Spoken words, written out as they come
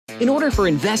In order for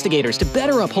investigators to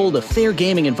better uphold a fair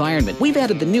gaming environment, we've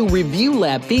added the new Review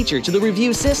Lab feature to the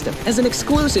review system. As an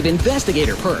exclusive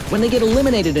investigator perk, when they get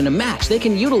eliminated in a match, they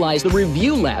can utilize the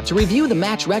Review Lab to review the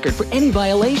match record for any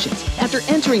violations. After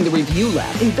entering the Review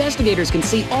Lab, investigators can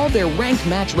see all their ranked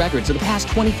match records of the past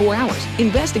 24 hours.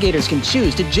 Investigators can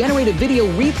choose to generate a video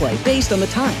replay based on the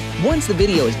time. Once the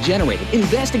video is generated,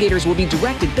 investigators will be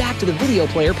directed back to the video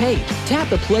player page. Tap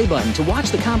the play button to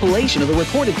watch the compilation of the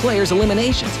reported players'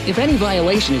 eliminations. If any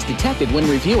violation is detected when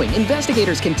reviewing,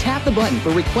 investigators can tap the button for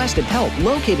requested help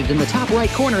located in the top right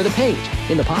corner of the page.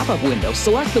 In the pop-up window,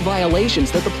 select the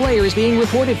violations that the player is being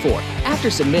reported for. After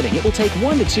submitting, it will take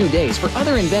 1 to 2 days for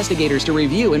other investigators to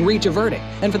review and reach a verdict,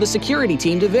 and for the security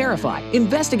team to verify.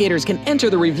 Investigators can enter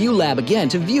the Review Lab again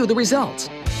to view the results.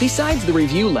 Besides the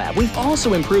Review Lab, we've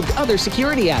also improved other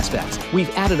security aspects. We've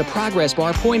added a progress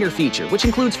bar pointer feature, which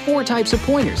includes 4 types of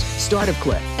pointers: start of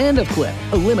clip, end of clip,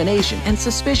 elimination, and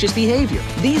suspicious behavior.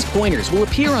 These pointers will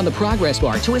appear on the progress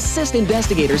bar to assist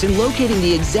investigators in locating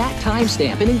the exact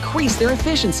timestamp and increase their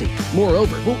efficiency.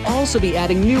 Moreover, we'll also be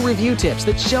adding new review tips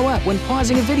that show up when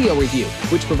pausing a video review,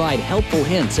 which provide helpful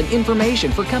hints and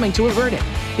information for coming to a verdict.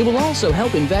 It will also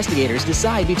help investigators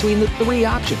decide between the 3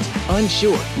 options: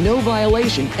 unsure, no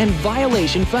violation, and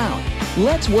violation found.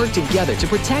 Let's work together to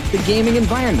protect the gaming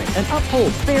environment and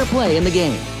uphold fair play in the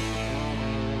game.